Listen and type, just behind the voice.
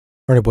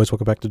Alright boys,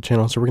 welcome back to the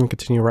channel. So we're going to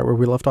continue right where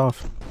we left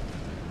off.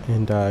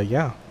 And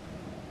yeah.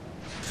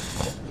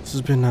 This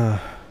has been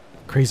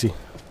crazy,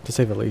 to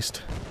say the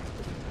least.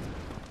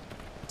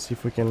 Let's see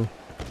if we can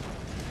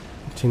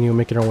continue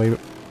making our way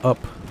up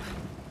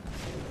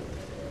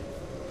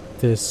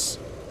this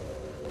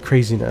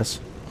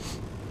craziness.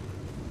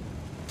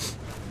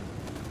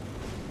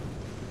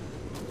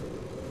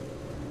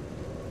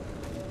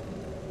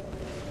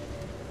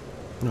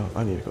 No,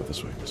 I need to go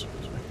this way, this way,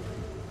 this way.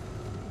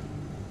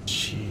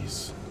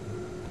 Jeez.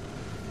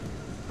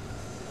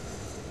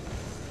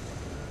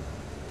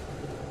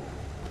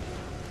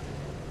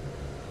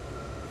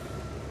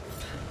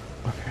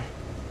 Okay.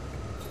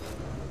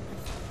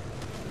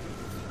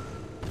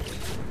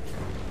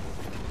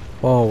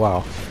 Oh,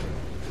 wow.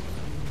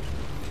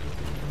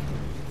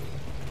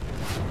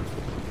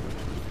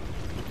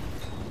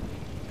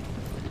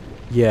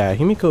 Yeah,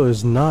 Himiko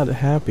is not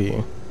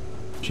happy.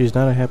 She's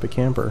not a happy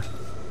camper.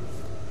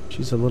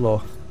 She's a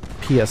little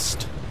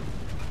pissed.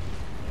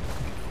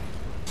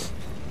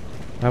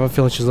 I have a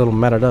feeling she's a little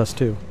mad at us,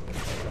 too.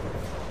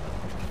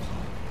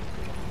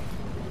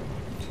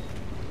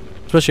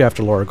 Especially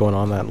after Lara going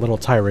on that little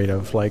tirade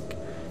of, like,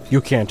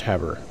 you can't have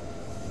her.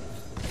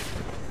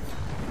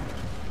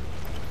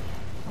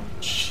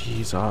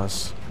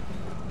 Jesus.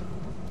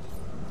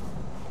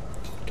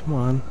 Come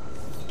on.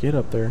 Get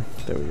up there.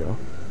 There we go.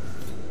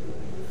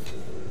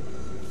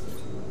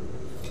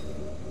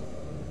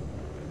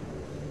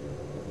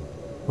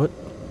 What?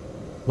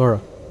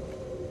 Lara.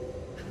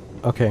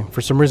 Okay, for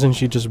some reason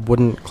she just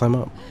wouldn't climb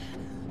up.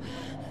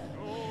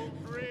 Oh,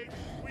 great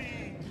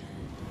queen,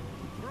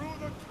 through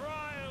the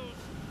trials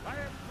I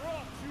have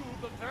brought you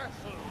the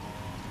vessel.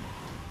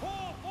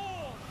 Pour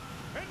forth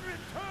and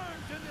return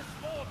to this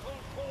mortal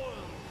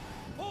coil.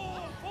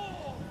 Pour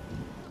forth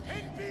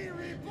and be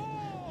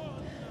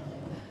reborn.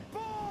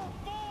 Pour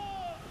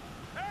forth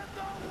and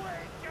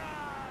awaken.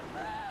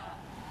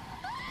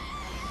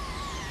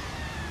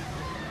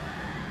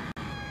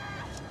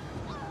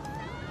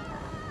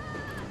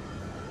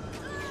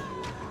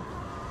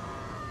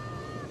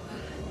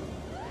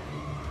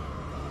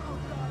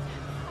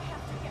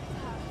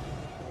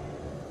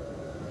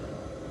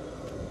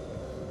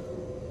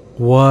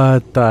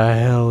 What the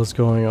hell is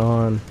going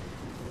on?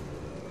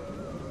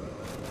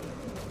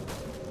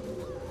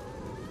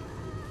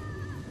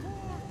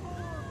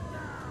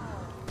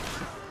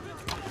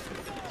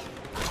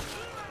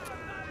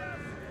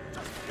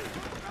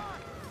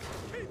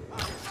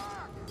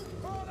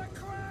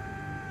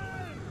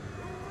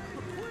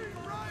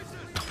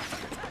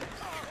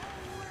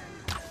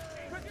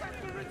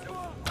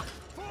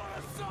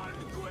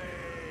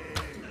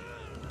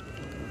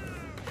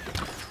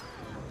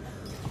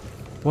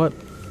 What?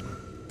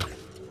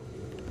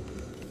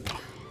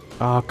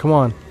 Ah, come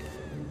on.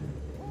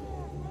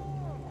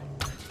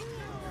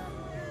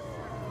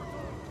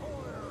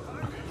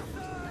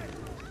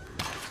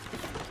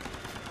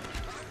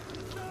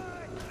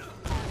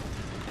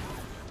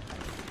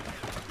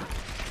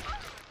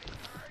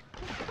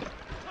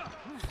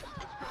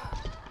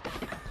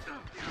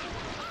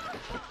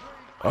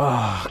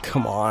 Ah,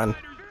 come on.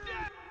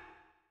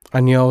 I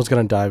knew I was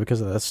gonna die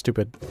because of that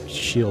stupid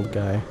shield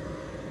guy.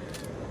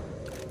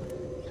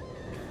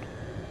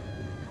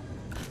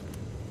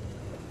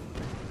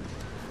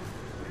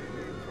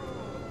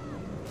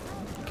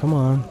 Come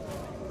on.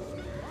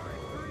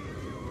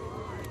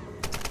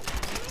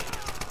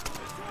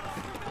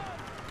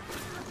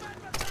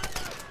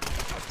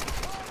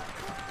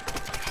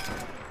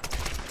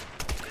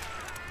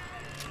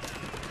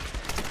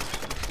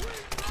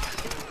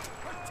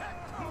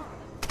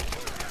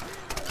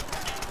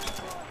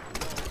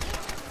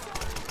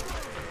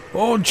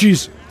 Oh,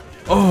 jeez.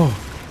 Oh.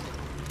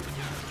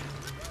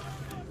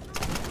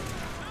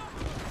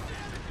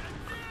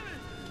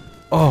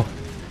 Oh.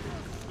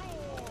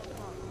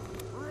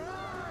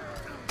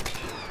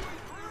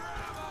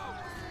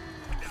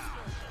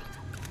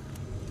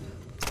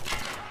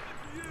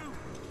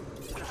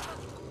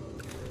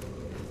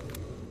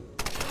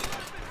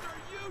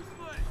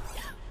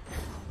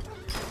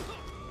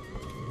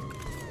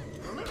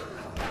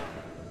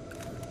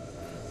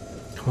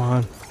 Come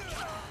on.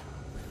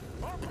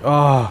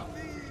 Ah.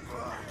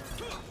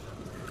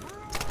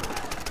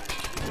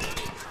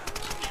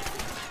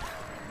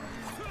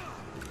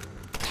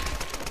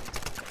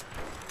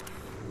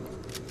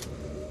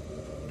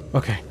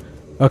 Okay.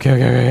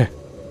 Okay.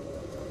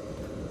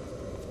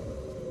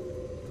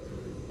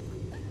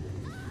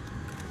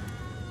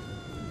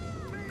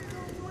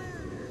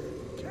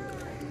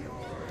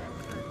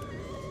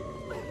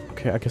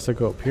 Okay, I guess I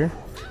go up here.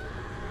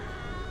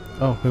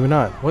 Oh, maybe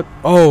not. What?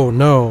 Oh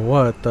no!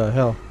 What the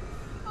hell?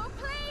 Oh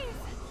please,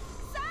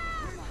 Sam!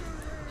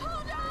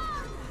 Hold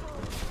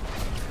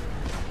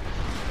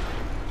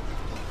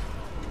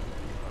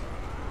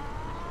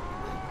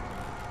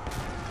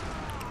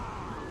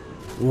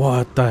on!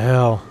 What the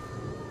hell?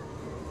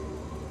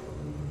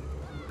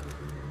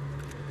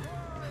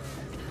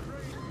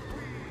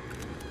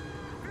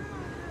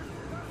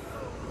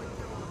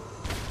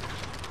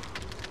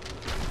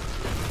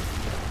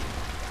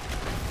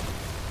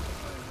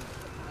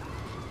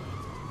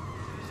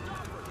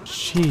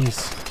 jeez.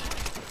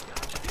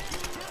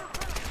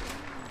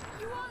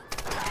 You won't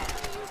stop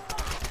me, you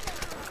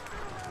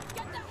bastard!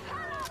 Get the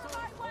hell out of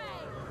my way!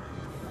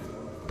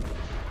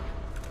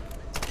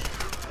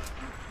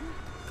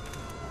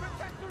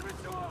 Protect the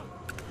ritual!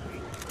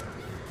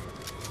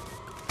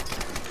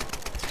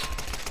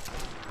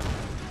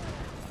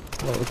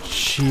 Oh,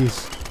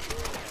 jeez.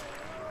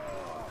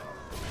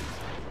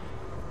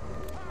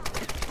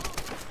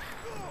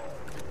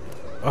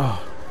 Oh.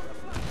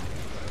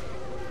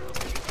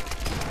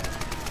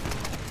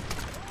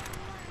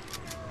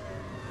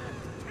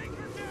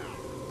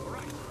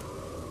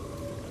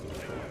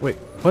 Wait,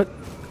 what?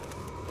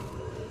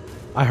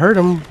 I heard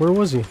him. Where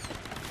was he?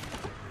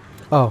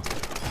 Oh.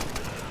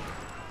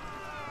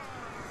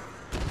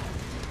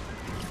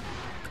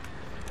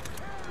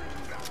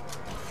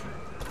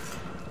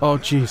 Oh,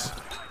 jeez.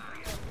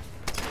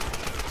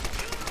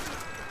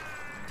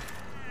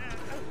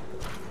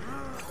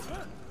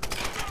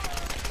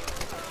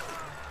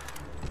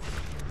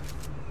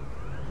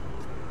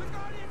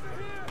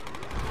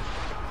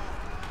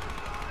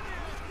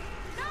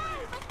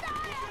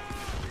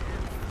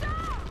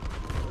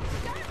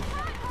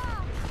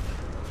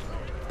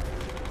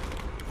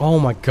 Oh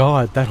my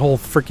god, that whole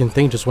freaking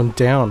thing just went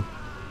down.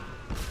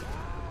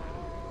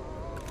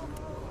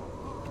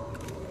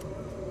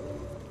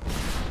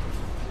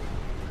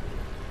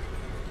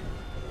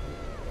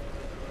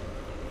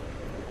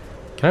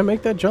 Can I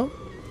make that jump?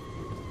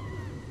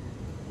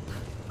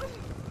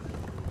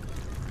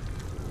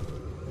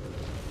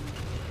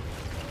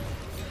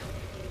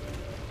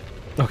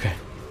 Okay.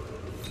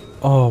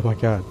 Oh my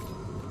god.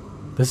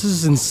 This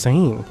is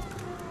insane.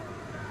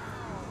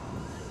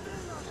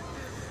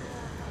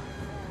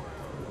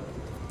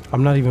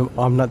 I'm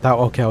not that,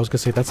 okay, I was gonna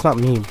say, that's not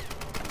me.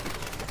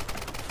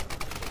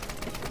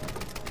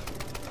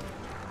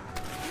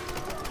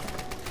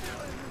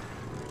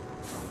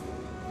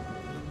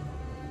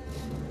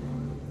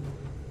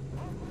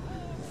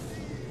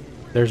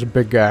 There's a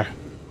big guy.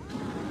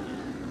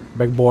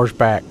 Big boar's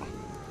back.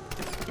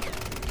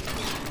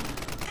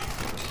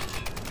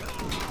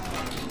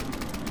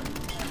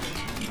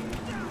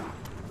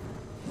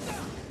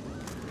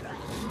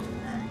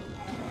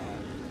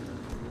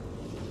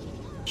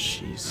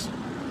 Jeez.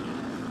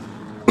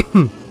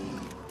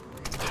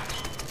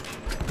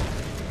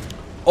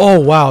 Oh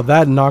wow,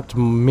 that knocked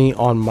me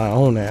on my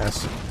own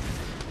ass.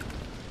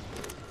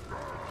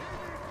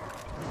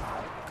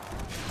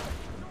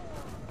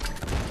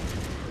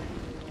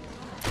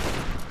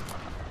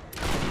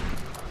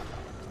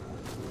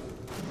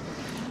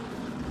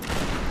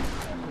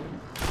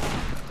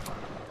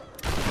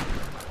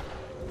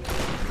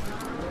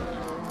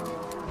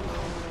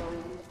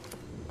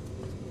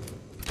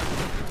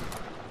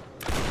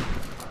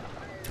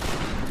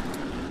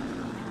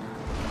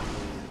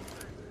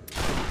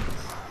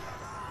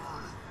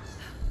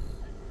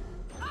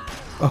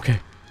 Okay.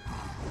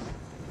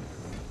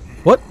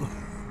 What?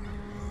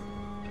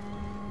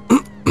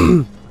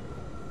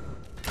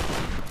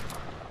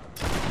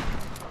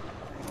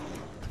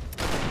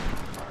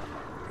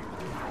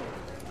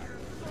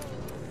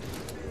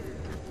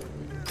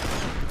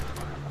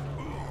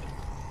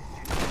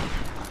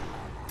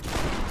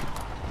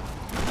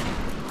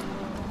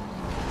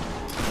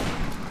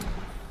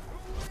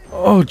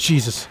 Oh,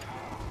 Jesus.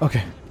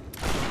 Okay.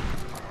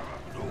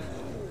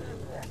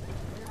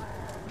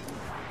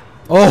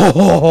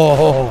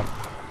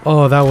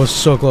 Oh, that was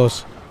so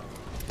close.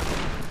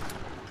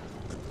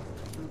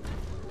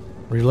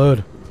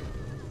 Reload.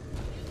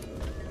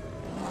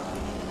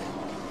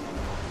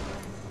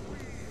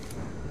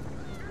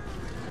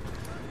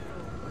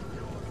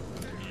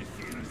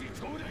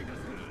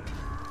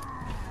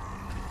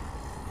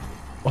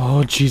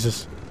 Oh,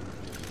 Jesus.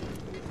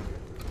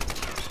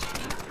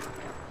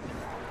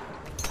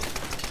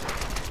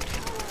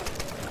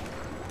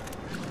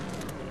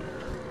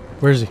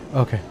 Where is he?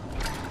 Okay.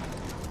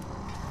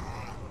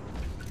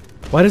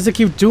 Why does it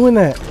keep doing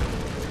that?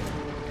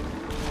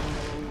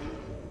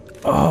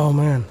 Oh,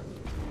 man.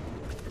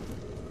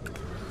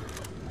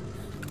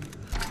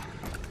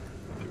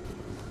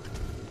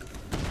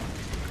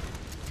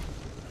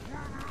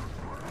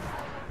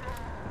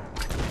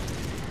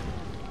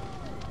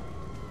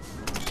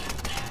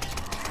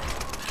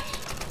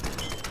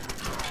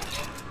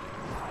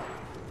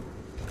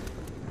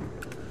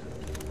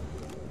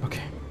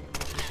 Okay.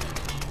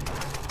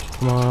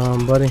 Come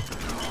on, buddy.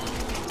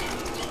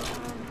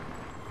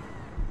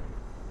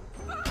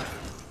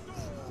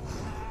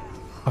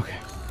 Okay.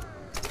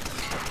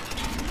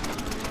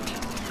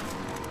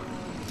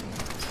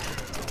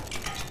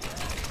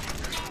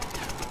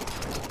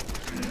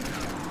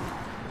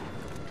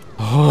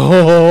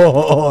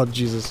 Oh,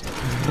 Jesus.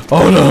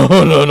 Oh, no.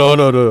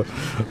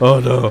 Oh,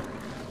 no.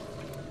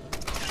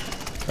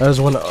 That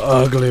is one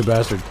ugly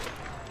bastard.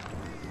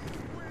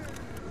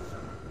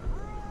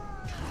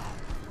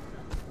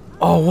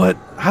 Oh, what?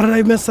 How did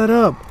I mess that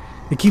up?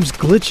 It keeps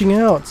glitching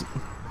out.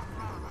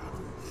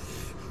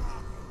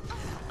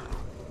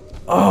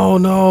 Oh,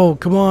 no.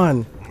 Come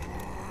on.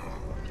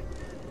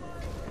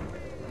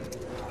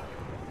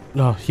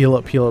 No, heal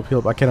up, heal up, heal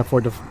up. I can't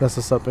afford to mess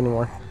this up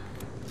anymore.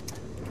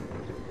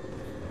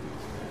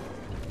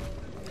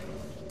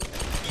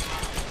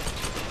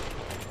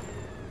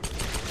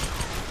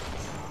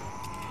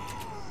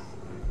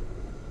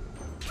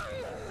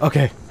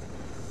 Okay.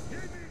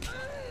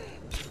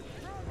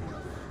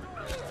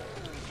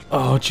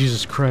 Oh,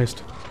 Jesus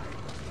Christ.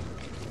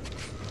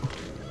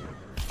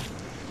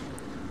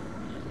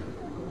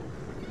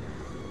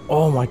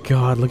 Oh my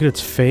God, look at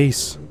its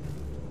face.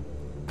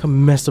 Look how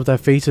messed up that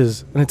face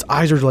is. And its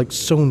eyes are like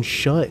sewn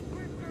shut.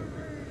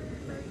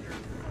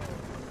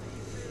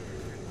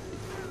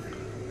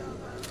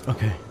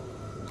 Okay.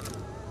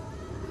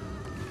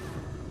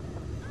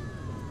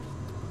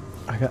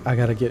 I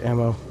gotta get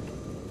ammo.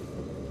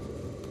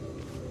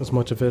 As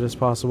much of it as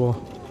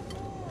possible.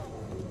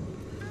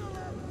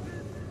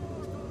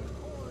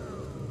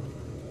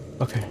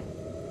 Okay.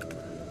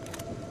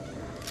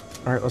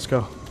 Alright, let's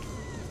go.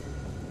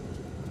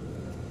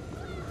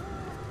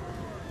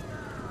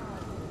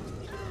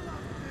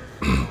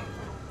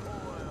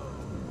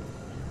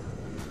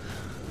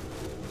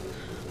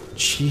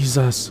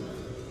 Jesus.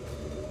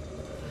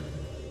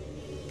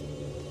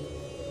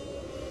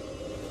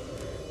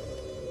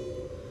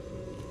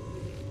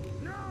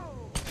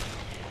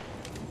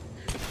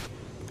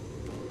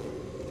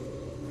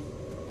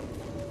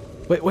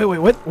 Wait,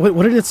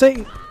 what did it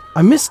say?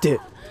 I missed it.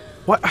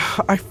 What?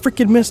 I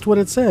freaking missed what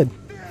it said.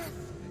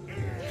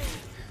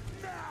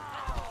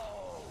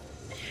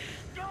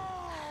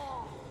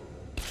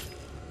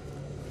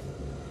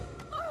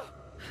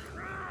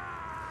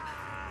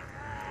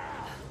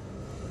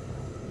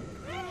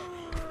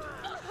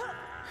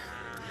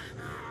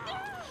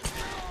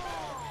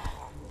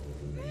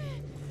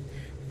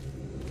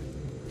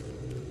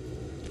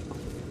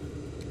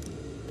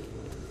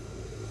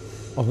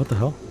 Oh, what the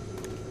hell?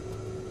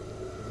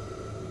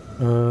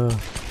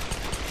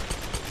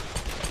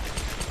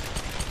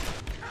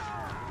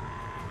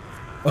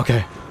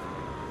 Okay.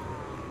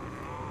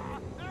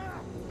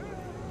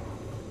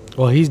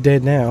 Well, he's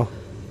dead now.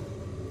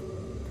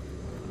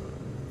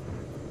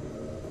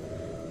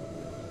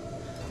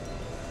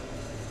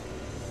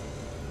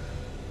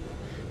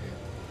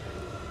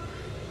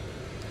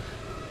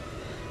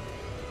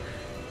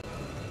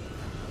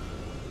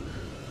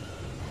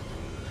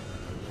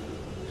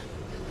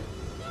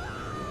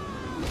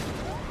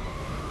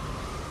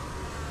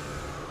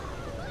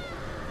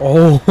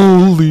 Oh,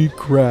 holy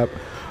crap.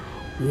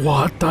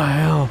 What the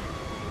hell?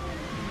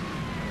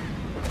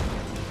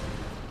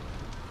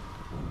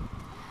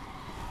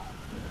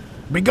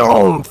 Be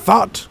gone,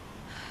 thought.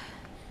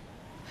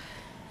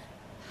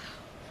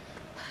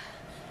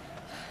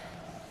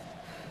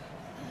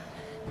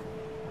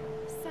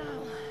 Sal.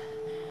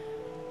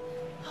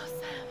 Oh,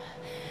 Sam.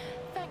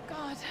 Thank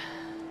God.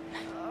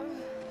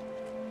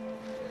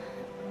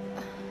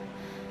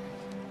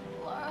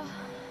 Lara.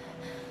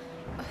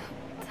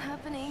 What's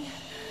happening?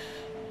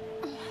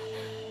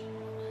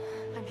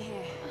 I'm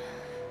here.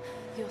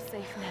 You're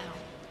safe now.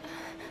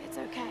 It's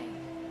okay.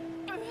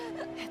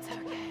 It's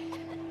okay.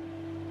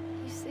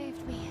 You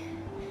saved me.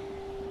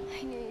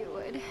 I knew you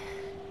would.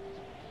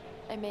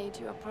 I made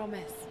you a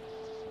promise.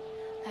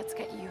 Let's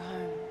get you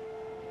home.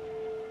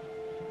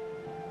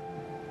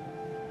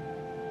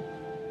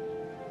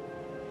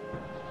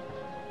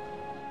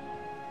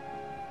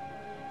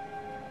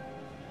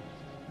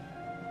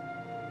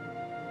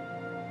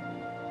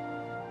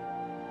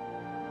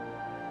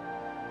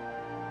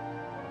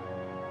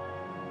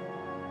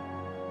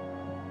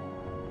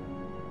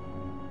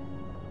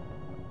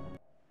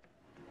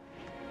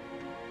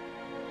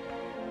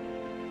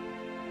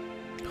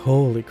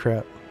 Holy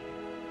crap.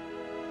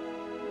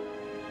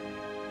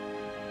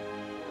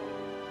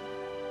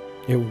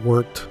 It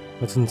worked.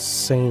 That's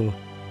insane.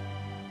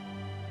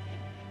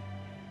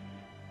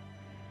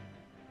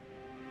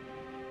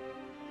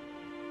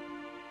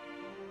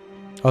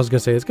 I was gonna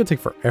say, it's gonna take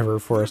forever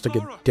for us to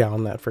get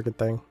down that freaking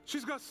thing.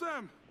 She's got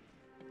Sam.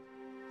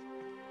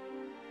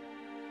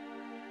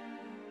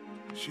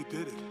 She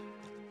did it.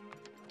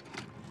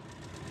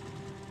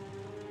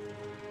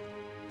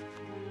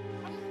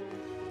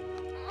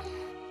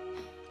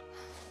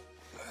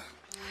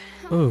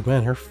 Oh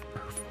man, her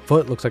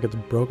foot looks like it's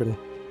broken.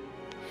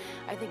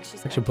 I think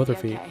she's Actually, going both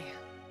to be her feet.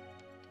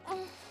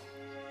 okay.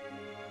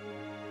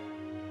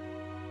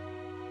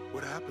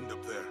 What happened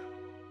up there?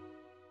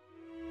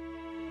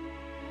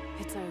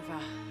 It's over.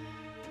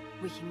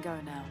 We can go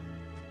now.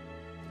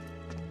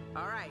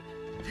 All right,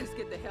 let's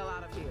get the hell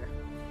out of here.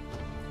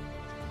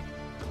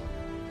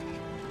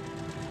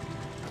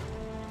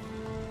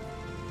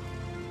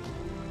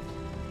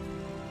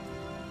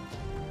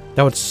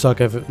 That would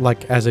suck if,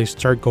 like, as they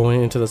start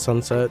going into the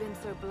sunset, I've been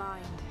so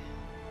blind.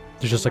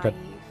 there's just like a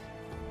naive.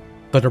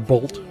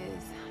 thunderbolt. For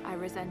years, I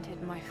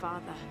resented my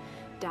father,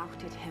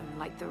 doubted him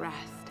like the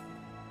rest.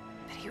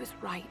 But he was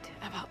right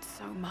about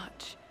so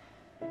much.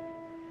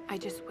 I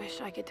just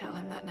wish I could tell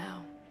him that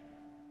now.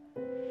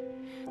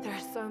 There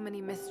are so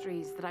many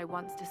mysteries that I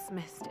once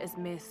dismissed as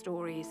mere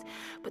stories,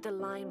 but the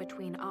line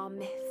between our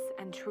myths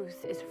and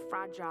truth is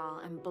fragile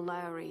and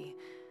blurry.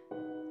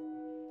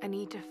 I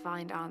need to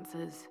find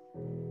answers.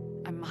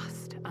 I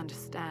must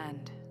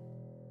understand.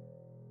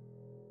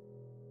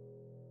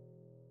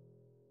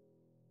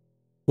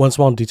 One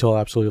small detail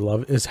I absolutely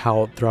love is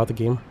how throughout the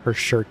game her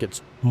shirt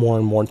gets more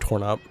and more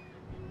torn up.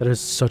 That is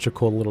such a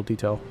cool little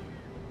detail.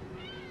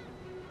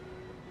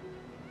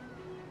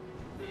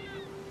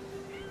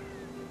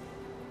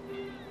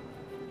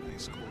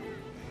 Nice cool.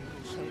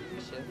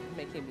 Alicia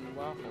making me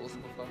waffles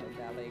before her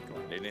ballet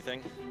class. Need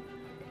anything?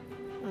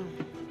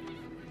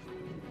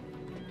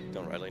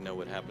 Don't rightly know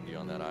what happened to you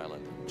on that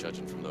island.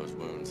 Judging from those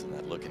wounds and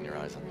that look in your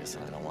eyes, I'm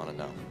guessing I don't want to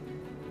know.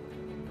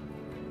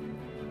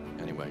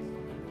 Anyway,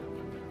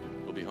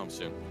 we'll be home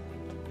soon.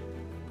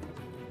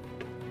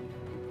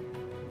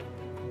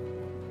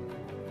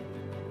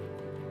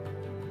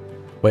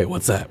 Wait,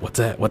 what's that? What's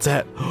that? What's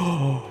that?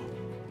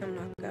 I'm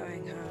not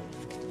going home.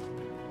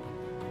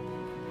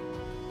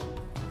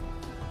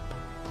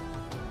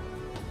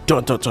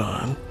 Dun dun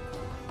dun.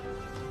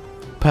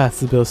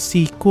 Possible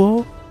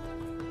sequel?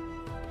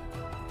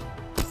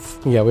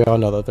 Yeah, we all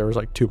know that there was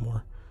like 2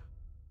 more.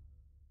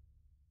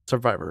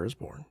 Survivor is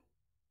born.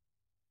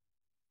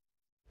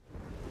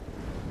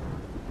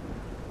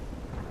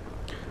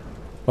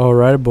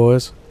 Alright,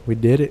 boys. We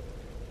did it.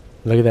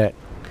 Look at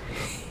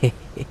that.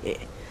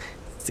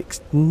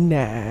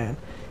 69.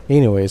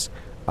 Anyways,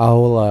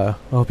 I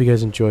hope you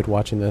guys enjoyed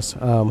watching this.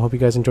 Hope you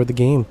guys enjoyed the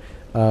game.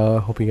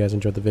 Hope you guys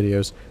enjoyed the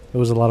videos. It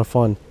was a lot of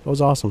fun. It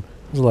was awesome.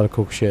 It was a lot of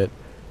cool shit.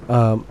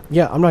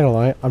 Yeah, I'm not gonna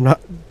lie.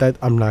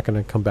 I'm not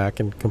gonna come back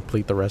and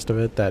complete the rest of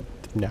it.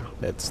 No,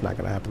 it's not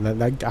gonna happen.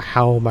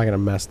 How am I gonna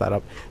mess that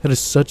up? That is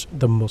such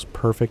the most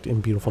perfect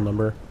and beautiful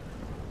number.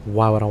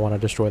 Why would I want to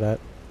destroy that?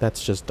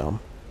 That's just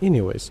dumb.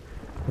 Anyways,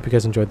 hope you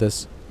guys enjoyed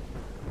this.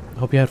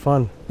 Hope you had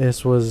fun.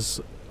 This was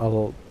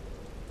a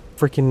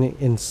freaking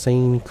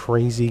insane,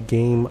 crazy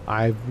game.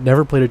 I've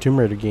never played a Tomb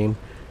Raider game.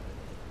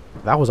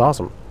 That was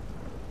awesome.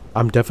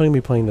 I'm definitely gonna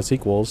be playing the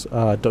sequels.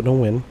 Don't know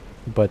when,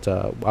 but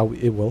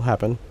it will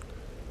happen.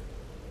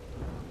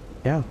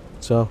 Yeah,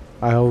 so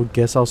I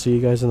guess I'll see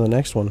you guys in the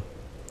next one.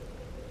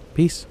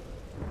 Peace.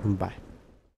 Bye.